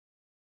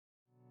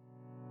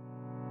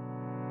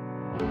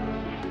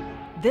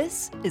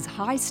This is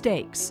High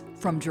Stakes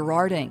from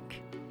Gerard Inc.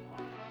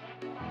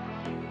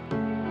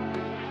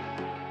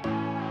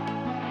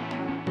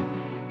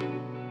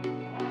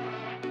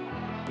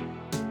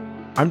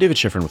 I'm David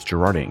Schifrin with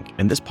Gerard Inc.,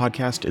 and this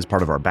podcast is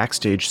part of our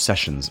Backstage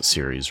Sessions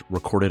series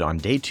recorded on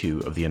day 2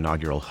 of the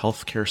inaugural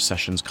Healthcare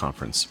Sessions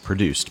Conference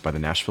produced by the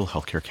Nashville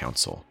Healthcare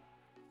Council.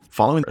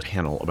 Following a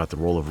panel about the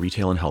role of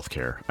retail in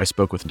healthcare, I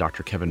spoke with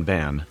Dr. Kevin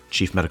Ban,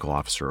 Chief Medical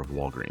Officer of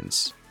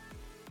Walgreens.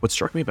 What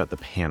struck me about the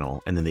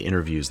panel and then the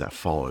interviews that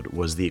followed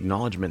was the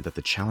acknowledgement that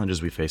the challenges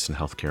we face in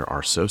healthcare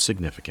are so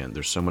significant,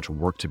 there's so much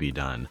work to be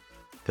done,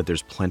 that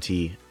there's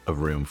plenty of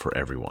room for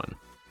everyone.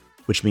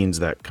 Which means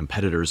that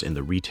competitors in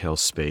the retail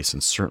space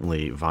and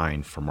certainly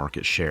vying for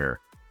market share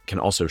can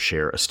also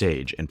share a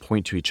stage and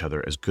point to each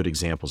other as good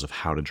examples of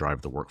how to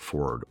drive the work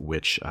forward,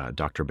 which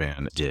Dr.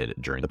 Ban did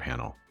during the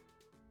panel.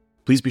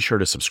 Please be sure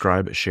to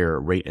subscribe, share,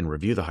 rate, and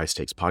review the High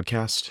Stakes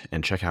podcast,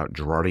 and check out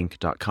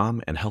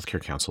gerardinc.com and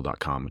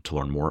healthcarecouncil.com to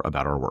learn more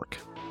about our work.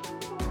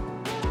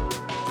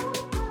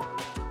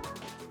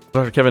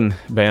 Dr. Kevin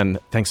Ban,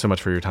 thanks so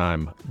much for your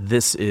time.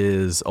 This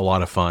is a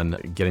lot of fun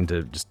getting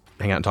to just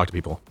hang out and talk to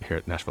people here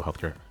at Nashville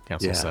Healthcare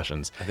Council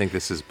Sessions. I think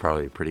this is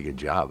probably a pretty good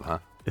job, huh?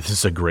 This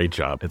is a great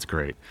job. It's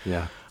great.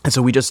 Yeah. And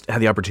so we just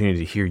had the opportunity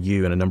to hear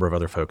you and a number of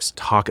other folks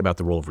talk about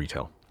the role of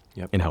retail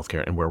in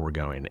healthcare and where we're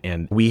going.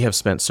 And we have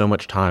spent so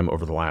much time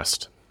over the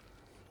last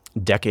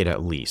decade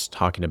at least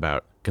talking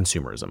about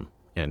consumerism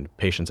and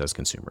patients as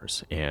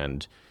consumers.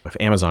 And if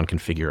Amazon can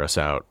figure us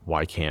out,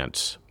 why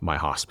can't my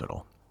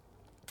hospital?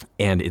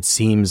 And it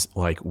seems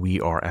like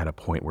we are at a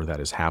point where that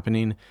is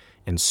happening.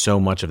 And so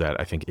much of that,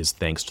 I think, is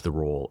thanks to the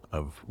role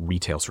of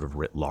retail sort of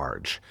writ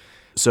large.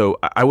 So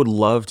I would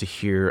love to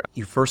hear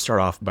you first start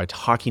off by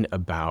talking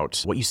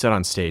about what you said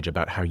on stage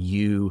about how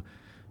you,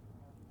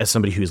 as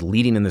somebody who is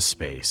leading in this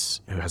space,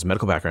 who has a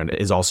medical background,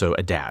 is also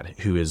a dad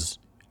who is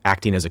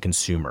acting as a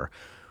consumer.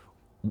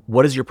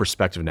 What is your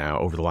perspective now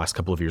over the last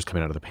couple of years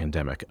coming out of the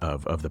pandemic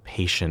of the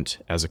patient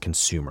as a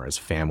consumer, as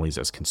families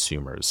as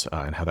consumers,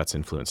 and how that's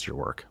influenced your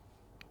work?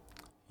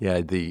 Yeah,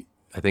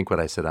 I think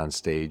what I said on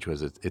stage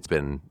was it's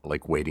been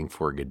like waiting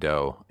for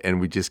Godot, and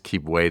we just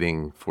keep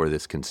waiting for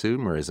this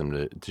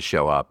consumerism to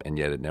show up, and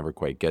yet it never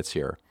quite gets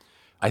here.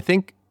 I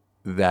think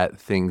that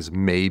things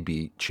may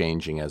be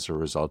changing as a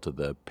result of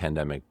the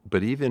pandemic,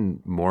 but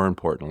even more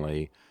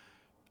importantly,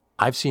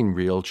 I've seen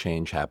real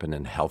change happen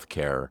in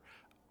healthcare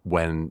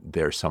when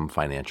there's some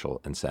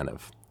financial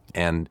incentive.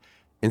 And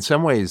in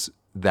some ways,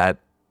 that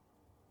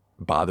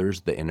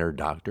bothers the inner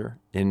doctor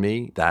in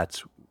me.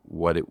 That's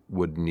what it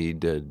would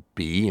need to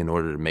be in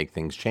order to make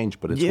things change,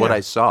 but it's what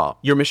I saw.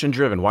 You're mission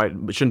driven. Why?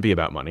 It shouldn't be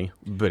about money,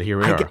 but here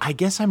we are. I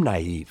guess I'm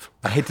naive.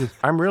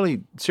 I'm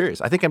really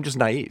serious. I think I'm just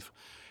naive.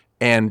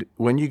 And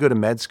when you go to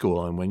med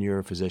school and when you're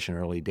a physician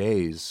early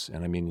days,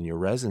 and I mean in your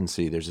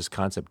residency, there's this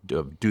concept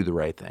of do the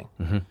right thing.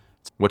 Mm-hmm.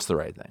 What's the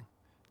right thing?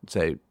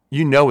 Say,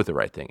 you know what the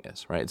right thing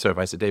is, right? So if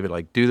I said, David,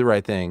 like, do the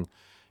right thing,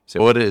 say,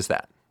 what is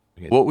that?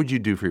 Okay. What would you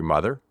do for your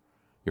mother,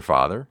 your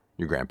father,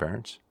 your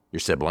grandparents, your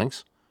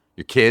siblings,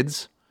 your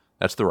kids?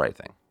 That's the right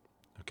thing,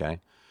 okay?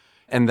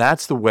 And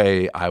that's the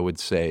way I would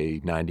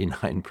say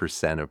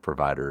 99% of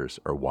providers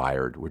are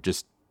wired. We're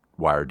just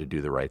wired to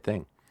do the right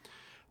thing.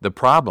 The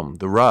problem,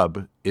 the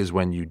rub, is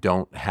when you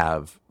don't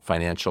have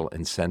financial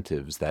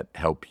incentives that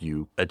help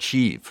you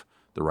achieve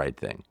the right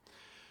thing.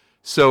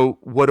 So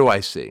what do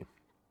I see?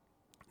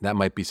 That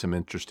might be some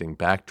interesting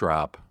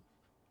backdrop.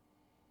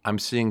 I'm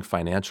seeing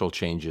financial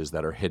changes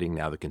that are hitting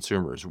now the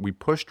consumers. We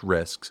pushed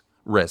risk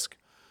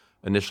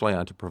initially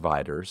onto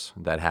providers.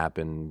 That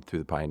happened through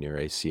the Pioneer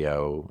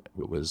ACO.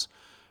 It was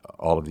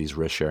all of these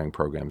risk-sharing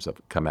programs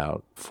that come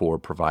out for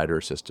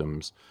provider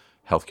systems,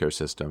 healthcare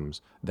systems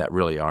that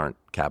really aren't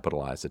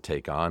capitalized to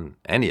take on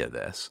any of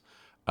this.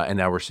 And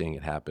now we're seeing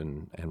it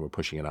happen, and we're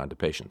pushing it onto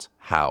patients.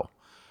 How?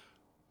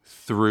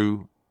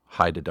 Through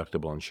high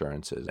deductible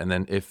insurances. And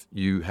then if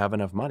you have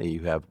enough money,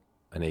 you have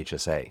an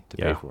HSA to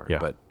pay for it.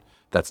 But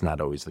that's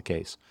not always the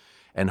case.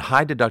 And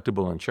high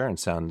deductible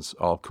insurance sounds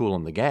all cool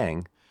in the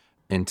gang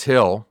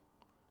until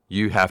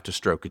you have to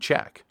stroke a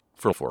check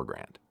for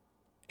 $4,000.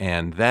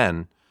 And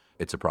then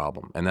it's a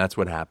problem. And that's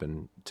what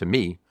happened to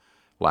me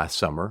last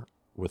summer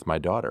with my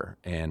daughter.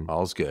 And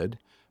all's good,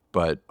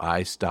 but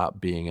I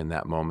stopped being in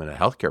that moment a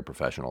healthcare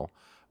professional.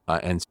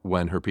 And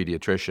when her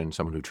pediatrician,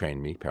 someone who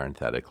trained me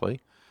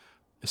parenthetically,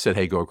 said,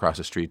 hey, go across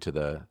the street to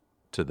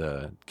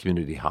the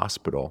community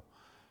hospital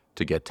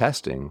to get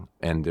testing.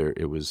 And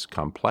it was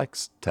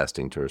complex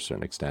testing to a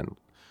certain extent,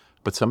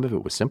 but some of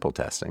it was simple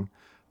testing.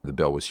 The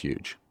bill was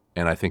huge.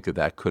 And I think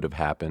that could have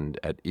happened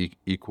at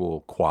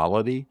equal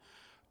quality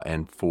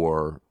and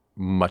for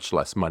much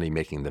less money,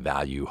 making the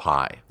value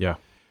high. Yeah.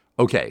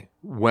 Okay,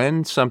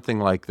 when something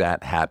like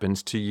that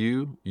happens to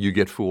you, you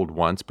get fooled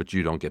once, but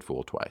you don't get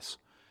fooled twice.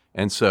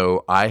 And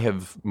so I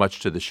have,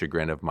 much to the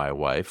chagrin of my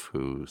wife,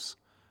 who's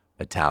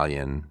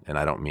Italian, and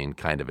I don't mean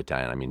kind of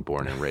Italian, I mean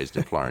born and raised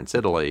in Florence,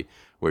 Italy,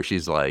 where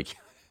she's like,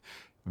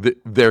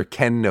 there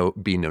can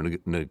be no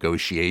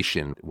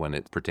negotiation when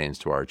it pertains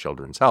to our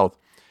children's health.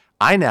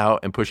 I now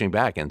am pushing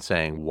back and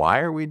saying, why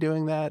are we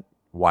doing that?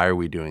 Why are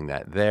we doing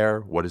that there?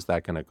 What is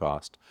that going to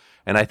cost?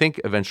 And I think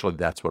eventually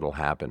that's what will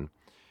happen.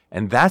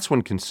 And that's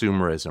when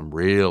consumerism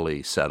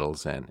really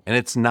settles in. And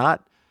it's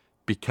not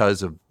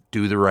because of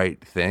do the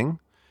right thing.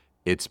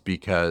 It's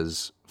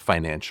because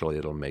financially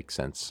it'll make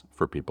sense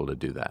for people to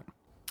do that.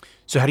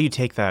 So how do you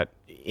take that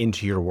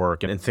into your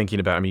work and thinking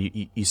about, I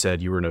mean, you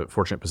said you were in a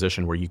fortunate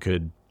position where you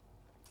could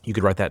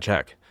write that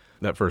check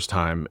that first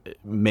time.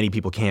 Many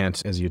people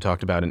can't, as you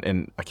talked about,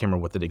 and I can't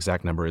remember what the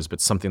exact number is, but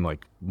something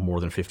like more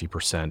than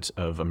 50%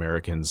 of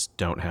Americans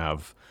don't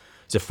have,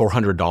 is it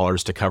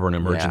 $400 to cover an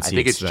emergency I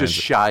think expense? it's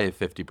just shy of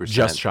 50%.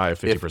 Just shy of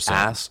 50%. If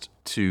asked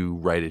to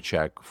write a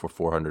check for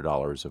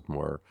 $400 or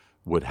more,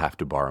 would have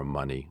to borrow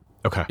money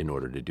in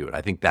order to do it.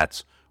 I think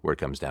that's where it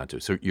comes down to.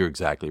 So you're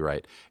exactly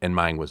right. And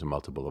mine was a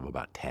multiple of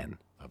about 10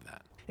 of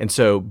that. And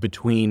so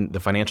between the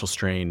financial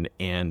strain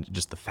and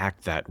just the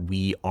fact that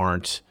we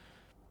aren't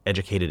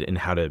educated in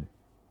how to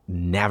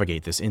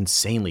navigate this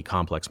insanely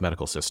complex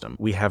medical system,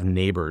 we have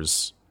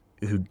neighbors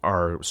who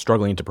are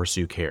struggling to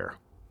pursue care,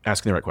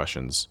 asking the right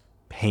questions,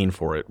 paying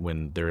for it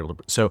when they're able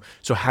to.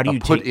 So how do you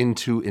put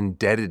into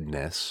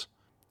indebtedness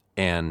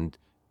and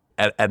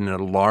at an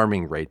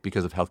alarming rate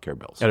because of healthcare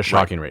bills? At a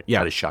shocking rate,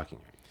 yeah. At a shocking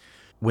rate.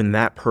 When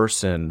that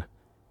person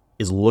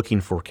is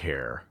looking for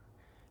care,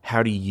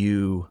 how do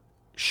you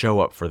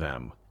show up for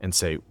them and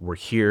say, we're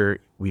here,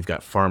 we've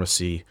got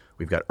pharmacy,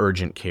 we've got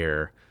urgent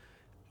care,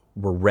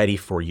 we're ready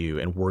for you,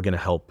 and we're going to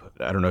help?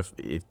 I don't know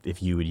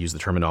if you would use the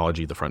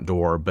terminology, the front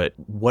door, but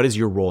what is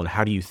your role and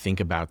how do you think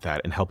about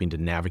that and helping to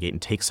navigate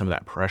and take some of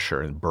that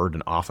pressure and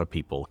burden off of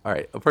people? All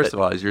right. Well, first of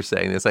all, as you're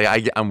saying this,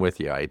 I'm with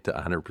you. I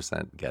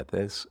 100% get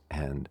this.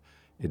 And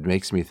it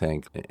makes me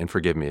think, and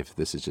forgive me if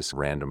this is just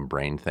random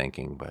brain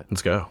thinking, but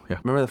let's go. Yeah.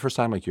 Remember the first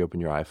time you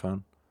opened your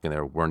iPhone and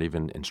there weren't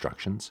even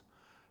instructions?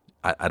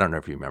 I don't know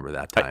if you remember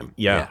that time.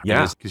 Yeah.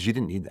 Because you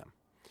didn't need them.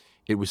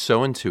 It was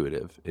so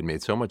intuitive. It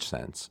made so much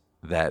sense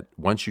that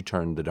once you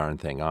turned the darn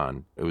thing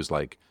on, it was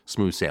like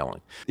smooth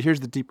sailing. Here's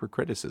the deeper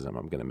criticism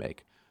I'm going to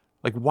make.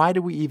 Like, why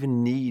do we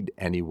even need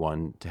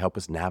anyone to help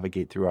us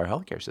navigate through our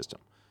healthcare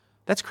system?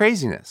 That's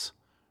craziness.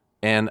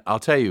 And I'll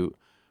tell you,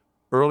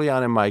 early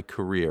on in my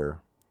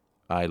career,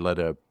 I led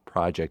a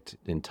project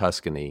in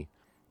Tuscany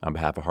on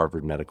behalf of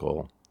Harvard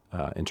Medical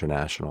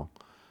International.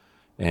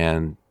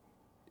 And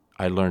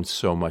I learned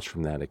so much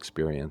from that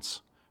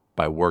experience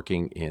by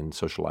working in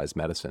socialized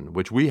medicine,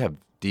 which we have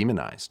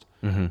demonized.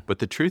 Mm-hmm. But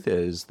the truth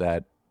is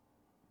that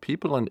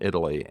people in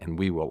Italy, and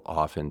we will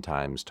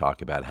oftentimes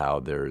talk about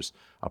how there's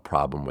a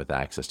problem with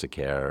access to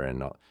care,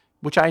 and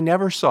which I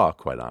never saw,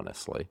 quite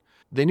honestly.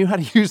 They knew how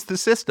to use the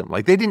system.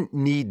 Like, they didn't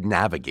need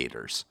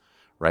navigators,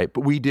 right?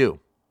 But we do,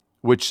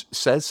 which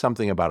says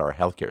something about our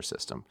healthcare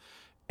system.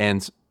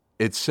 And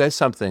it says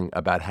something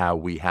about how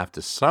we have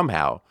to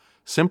somehow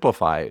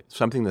simplify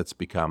something that's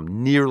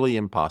become nearly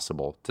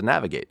impossible to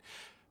navigate.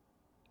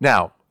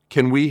 Now,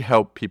 can we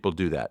help people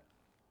do that?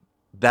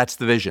 That's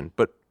the vision.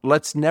 But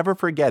let's never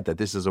forget that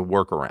this is a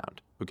workaround,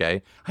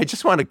 okay? I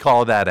just want to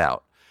call that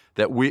out,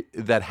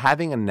 that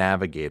having a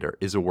navigator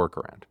is a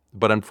workaround.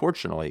 But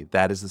unfortunately,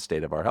 that is the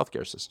state of our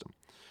healthcare system.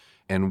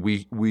 And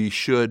we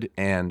should,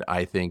 and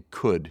I think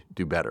could,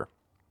 do better.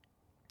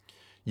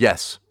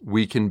 Yes,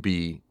 we can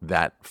be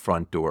that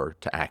front door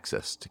to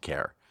access to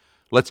care.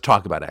 Let's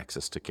talk about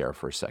access to care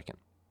for a second.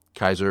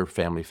 Kaiser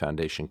Family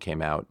Foundation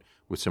came out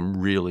with some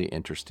really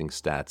interesting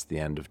stats at the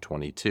end of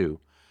 22,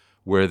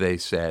 where they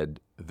said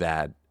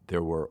that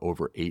there were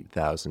over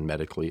 8,000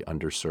 medically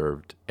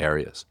underserved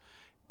areas.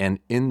 And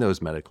in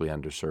those medically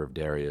underserved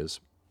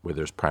areas where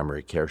there's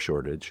primary care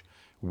shortage,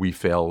 we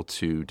fail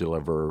to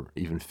deliver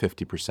even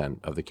 50%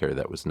 of the care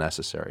that was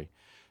necessary.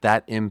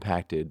 That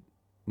impacted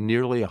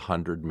nearly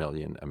 100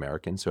 million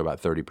Americans, so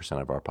about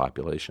 30% of our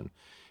population.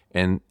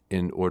 And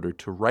in order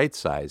to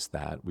right-size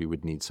that, we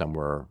would need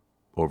somewhere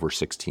over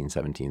 16,000,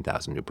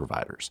 17,000 new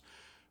providers.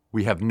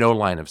 We have no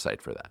line of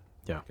sight for that.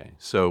 Yeah. Okay.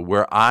 So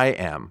where I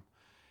am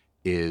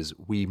is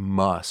we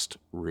must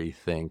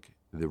rethink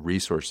the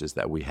resources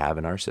that we have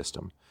in our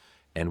system,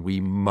 and we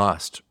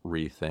must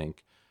rethink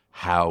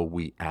how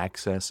we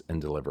access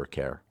and deliver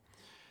care.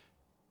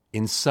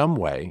 In some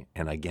way,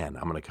 and again,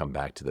 I'm going to come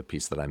back to the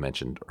piece that I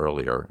mentioned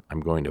earlier,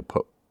 I'm going to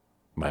put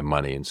my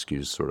money, and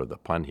excuse sort of the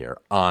pun here,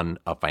 on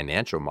a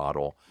financial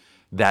model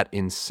that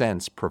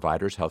incents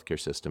providers, healthcare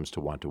systems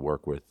to want to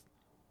work with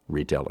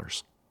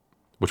retailers,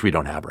 which we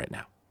don't have right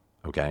now,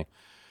 okay?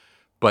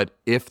 But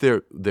if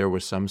there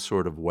was some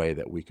sort of way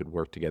that we could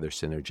work together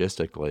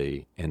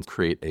synergistically and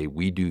create a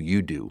we do,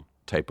 you do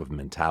type of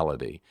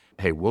mentality,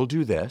 hey, we'll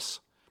do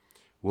this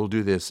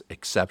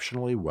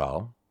exceptionally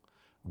well,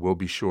 we'll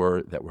be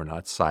sure that we're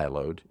not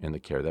siloed in the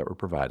care that we're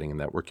providing and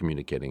that we're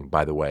communicating.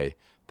 By the way,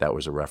 that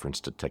was a reference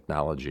to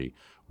technology,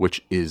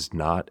 which is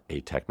not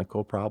a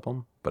technical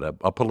problem, but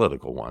a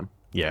political one.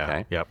 Yeah.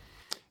 Okay? Yep.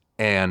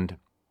 And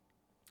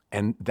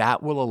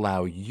that will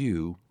allow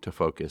you to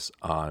focus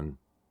on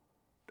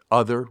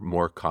other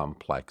more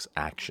complex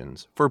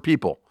actions for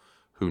people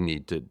who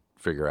need to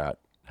figure out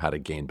how to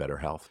gain better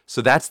health.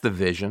 So that's the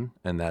vision,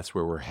 and that's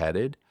where we're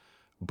headed.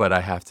 But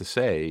I have to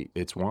say,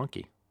 it's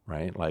wonky.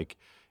 right? Like,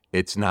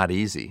 it's not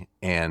easy.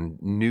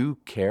 And new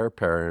care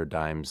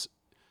paradigms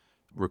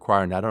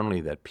require not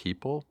only that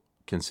people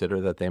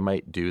consider that they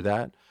might do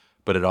that,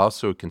 but it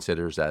also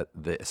considers that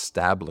the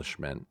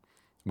establishment,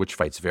 which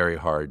fights very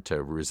hard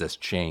to resist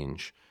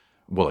change,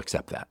 will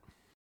accept that.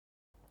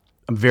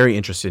 I'm very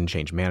interested in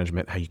change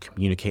management, how you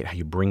communicate, how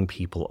you bring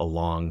people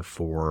along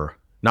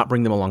not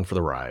bring them along for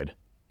the ride,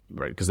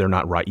 right? Because they're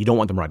not right. You don't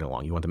want them riding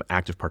along. You want them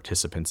active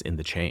participants in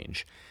the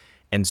change.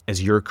 And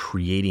as you're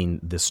creating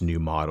this new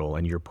model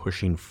and you're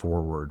pushing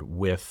forward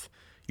with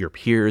your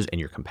peers and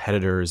your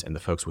competitors and the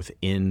folks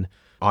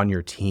on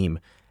your team,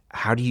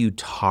 how do you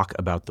talk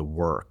about the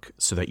work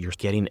so that you're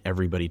getting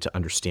everybody to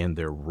understand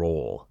their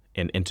role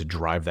and to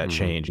drive that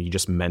change? You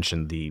just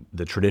mentioned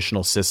the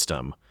traditional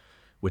system,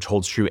 which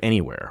holds true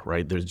anywhere,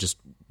 right?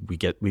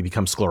 We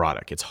become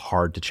sclerotic. It's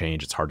hard to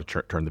change. It's hard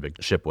to turn the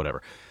big ship,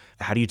 whatever.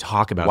 How do you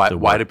talk about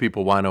why do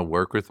people want to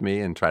work with me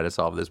and try to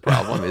solve this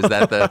problem?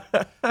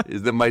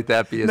 Might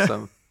that be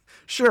some?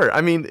 Sure.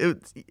 I mean,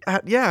 how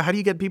do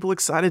you get people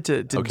excited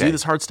to do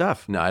this hard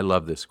stuff? No, I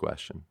love this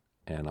question.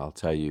 And I'll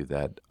tell you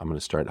that I'm going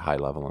to start at high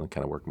level and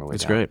kind of work my way down.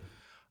 That's great.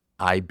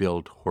 I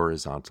build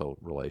horizontal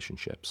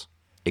relationships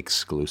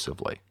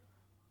exclusively.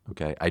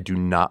 Okay? I do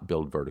not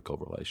build vertical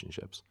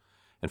relationships.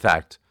 In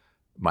fact,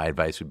 my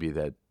advice would be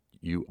that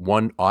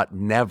one ought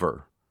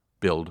never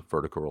build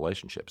vertical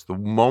relationships. The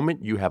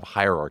moment you have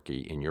hierarchy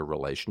in your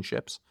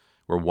relationships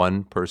where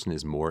one person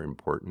is more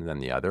important than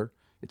the other,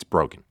 it's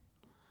broken.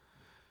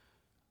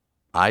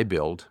 I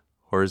build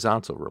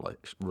horizontal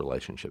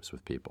relationships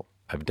with people.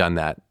 I've done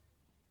that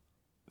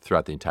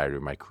throughout the entirety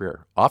of my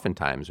career.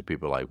 Oftentimes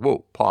people are like,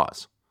 whoa,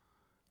 pause.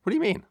 What do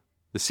you mean?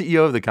 The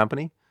CEO of the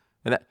company?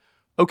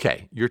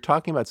 Okay, you're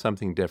talking about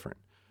something different.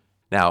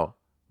 Now,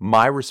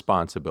 my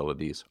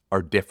responsibilities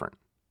are different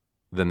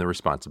than the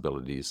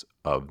responsibilities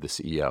of the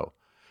CEO,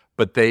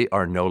 but they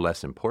are no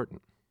less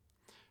important.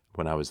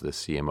 When I was the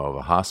CMO of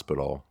a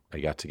hospital, I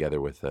got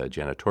together with the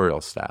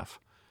janitorial staff.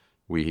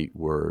 We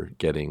were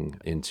getting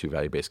into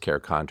value-based care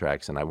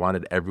contracts, and I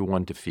wanted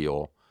everyone to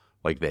feel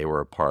like they were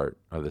a part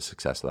of the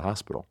success of the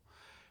hospital.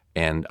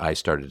 And I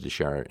started to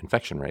share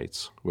infection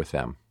rates with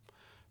them.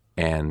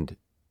 And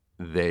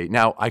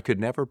now I could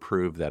never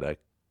prove that a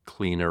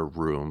cleaner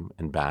room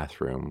and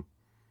bathroom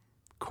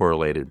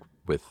correlated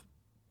with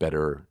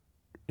better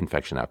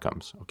infection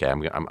outcomes. Okay,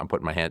 I'm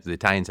putting my hands, the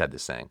Italians had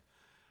this saying,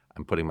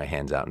 I'm putting my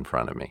hands out in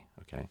front of me,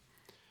 okay?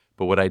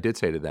 But what I did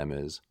say to them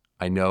is,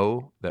 I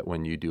know that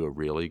when you do a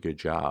really good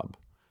job,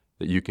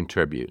 that you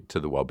contribute to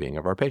the well-being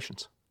of our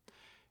patients.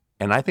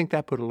 And I think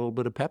that put a little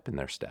bit of pep in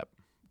their step,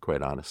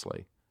 quite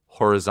honestly.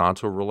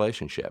 Horizontal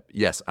relationship.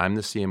 Yes, I'm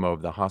the CMO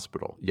of the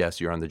hospital. Yes,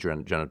 you're on the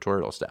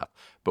janitorial staff,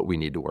 but we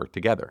need to work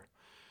together.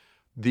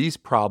 These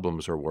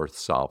problems are worth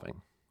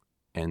solving.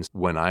 And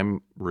when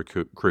I'm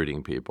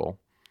recruiting people,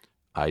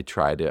 I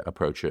try to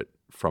approach it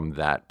from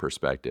that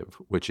perspective,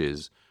 which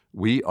is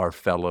we are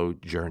fellow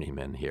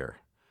journeymen here.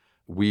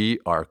 We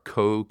are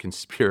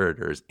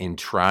co-conspirators in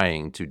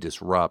trying to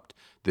disrupt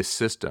this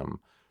system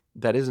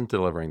that isn't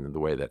delivering the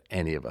way that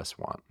any of us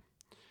want.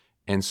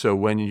 And so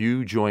when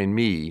you join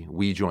me,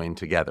 we join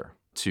together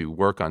to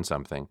work on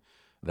something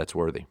that's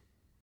worthy.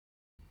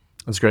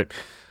 That's great.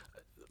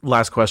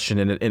 Last question,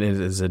 and it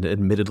is an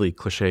admittedly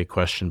cliche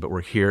question, but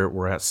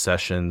we're at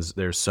Sessions.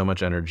 There's so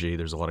much energy.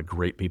 There's a lot of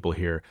great people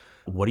here.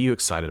 What are you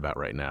excited about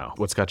right now?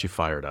 What's got you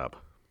fired up?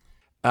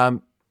 I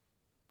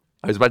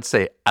was about to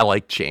say, I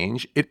like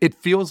change. It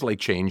feels like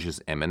change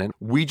is imminent.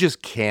 We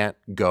just can't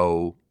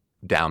go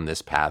down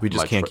this path. We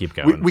just can't keep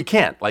going. We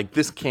can't. Like,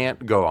 this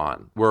can't go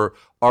on. We're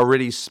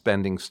already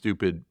spending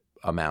stupid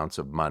amounts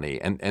of money,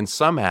 and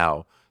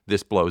somehow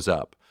this blows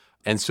up.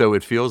 And so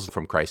it feels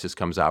from crisis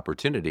comes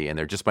opportunity, and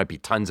there just might be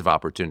tons of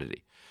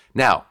opportunity.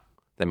 Now,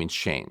 that means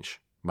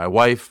change. My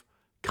wife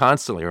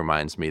constantly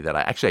reminds me that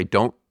I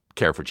don't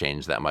care for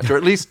change that much, or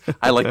at least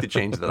I like the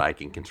change that I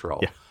can control.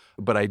 Yeah.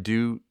 But I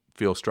do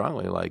feel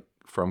strongly like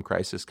from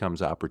crisis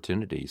comes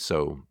opportunity,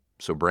 so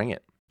bring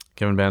it.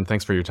 Kevin Ban,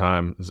 thanks for your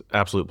time. It was an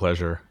absolute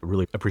pleasure. I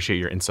really appreciate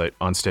your insight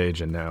on stage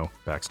and now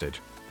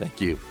backstage.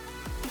 Thank you.